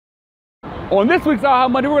On this week's Aha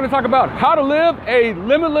Monday, we're going to talk about how to live a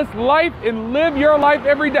limitless life and live your life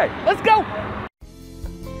every day. Let's go.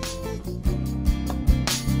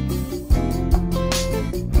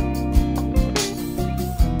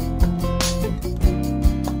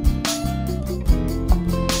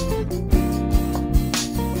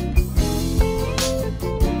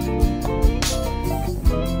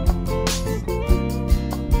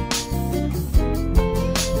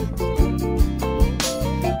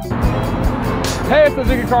 Hey, it's the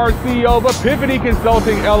Ziggy Carr, CEO of Epiphany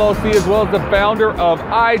Consulting LLC, as well as the founder of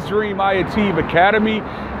I Dream, I Achieve Academy,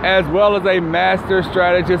 as well as a master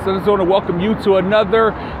strategist. And I just want to welcome you to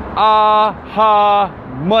another Aha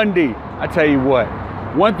Monday. I tell you what,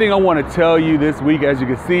 one thing I want to tell you this week, as you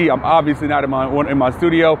can see, I'm obviously not in my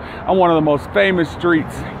studio. I'm one of the most famous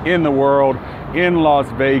streets in the world, in Las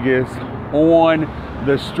Vegas, on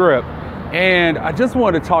the Strip. And I just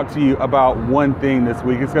wanted to talk to you about one thing this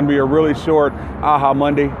week. It's going to be a really short Aha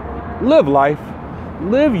Monday. Live life.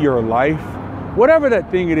 Live your life. Whatever that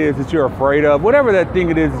thing it is that you're afraid of, whatever that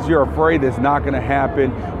thing it is that you're afraid that's not going to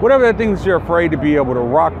happen, whatever that thing that you're afraid to be able to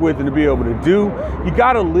rock with and to be able to do, you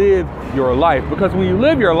got to live your life. Because when you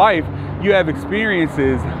live your life, you have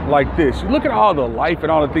experiences like this. You look at all the life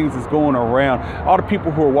and all the things that's going around, all the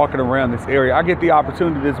people who are walking around this area. I get the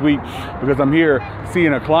opportunity this week because I'm here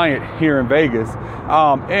seeing a client here in Vegas.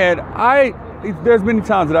 There's many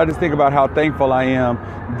times that I just think about how thankful I am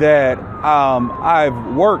that I've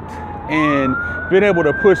worked and been able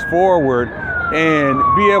to push forward and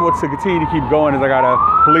be able to continue to keep going as I got a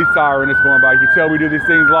police siren that's going by. You can tell we do these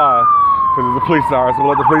things live because it's a police siren. So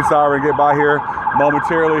we'll let the police siren get by here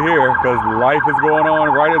momentarily here because life is going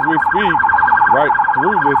on right as we speak, right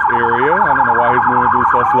through this area. I don't know why he's moving through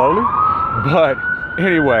so slowly. But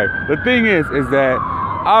anyway, the thing is that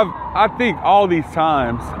I think all these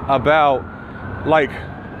times about, like,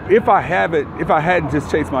 if I hadn't just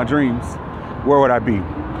chased my dreams, where would I be?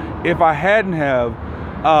 If I hadn't have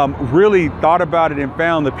really thought about it and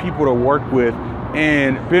found the people to work with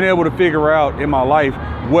and been able to figure out in my life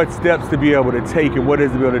what steps to be able to take and what it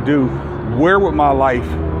is to be able to do, where would my life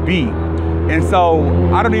be? And so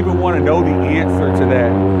I don't even want to know the answer to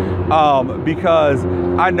that because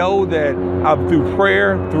I know that through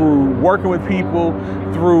prayer, through working with people,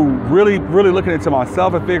 through really looking into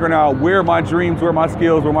myself and figuring out where my dreams, where my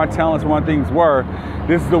skills, where my talents, where my things were,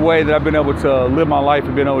 this is the way that I've been able to live my life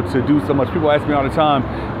and been able to do so much. People ask me all the time,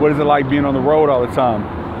 what is it like being on the road all the time?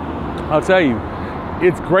 I'll tell you,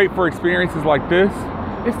 it's great for experiences like this.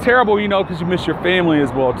 It's terrible, you know, because you miss your family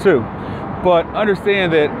as well too. But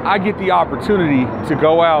understand that I get the opportunity to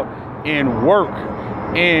go out and work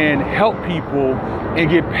and help people and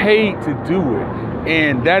get paid to do it.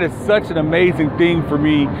 And that is such an amazing thing for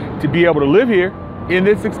me to be able to live here in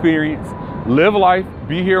this experience, live life,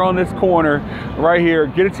 be here on this corner right here,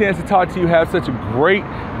 get a chance to talk to you, have such a great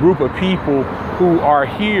group of people who are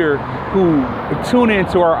here, who tune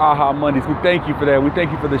into our Aha Mondays. We thank you for that. We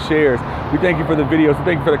thank you for the shares. We thank you for the videos. We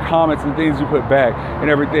thank you for the comments and things you put back and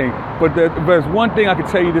everything. But there's one thing I can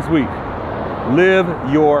tell you this week. Live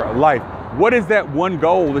your life. What is that one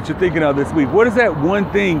goal that you're thinking of this week? What is that one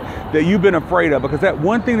thing that you've been afraid of? Because that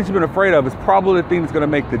one thing that you've been afraid of is probably the thing that's going to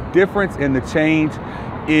make the difference and the change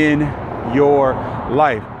in your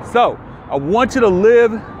life. So I want you to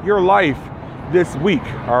live your life this week.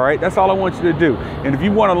 All right, that's all I want you to do. And if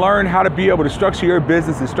you want to learn how to be able to structure your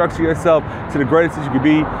business and structure yourself to the greatest that you can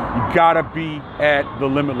be, you gotta be at the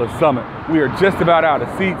Limitless Summit. We are just about out of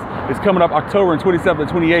seats. It's coming up October 27th and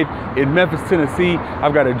 28th in Memphis, Tennessee.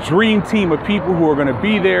 I've got a dream team of people who are going to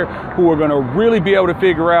be there, who are going to really be able to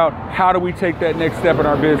figure out how do we take that next step in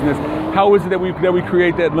our business. How is it that we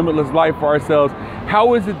create that limitless life for ourselves?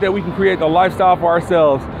 How is it that we can create the lifestyle for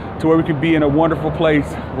ourselves to where we can be in a wonderful place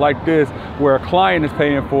like this where a client is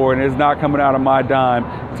paying for it and it's not coming out of my dime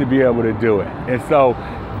to be able to do it. And so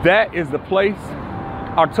that is the place,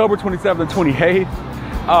 October 27th and 28th.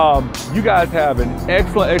 You guys have an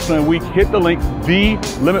excellent week. Hit the link,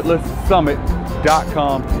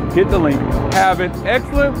 TheLimitlessSummit.com. Hit the link. Have an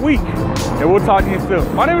excellent week, and we'll talk to you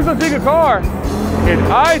soon. My name is Ziggy Carr, and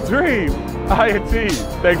I dream, I achieve.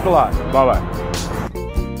 Thanks a lot. Bye-bye.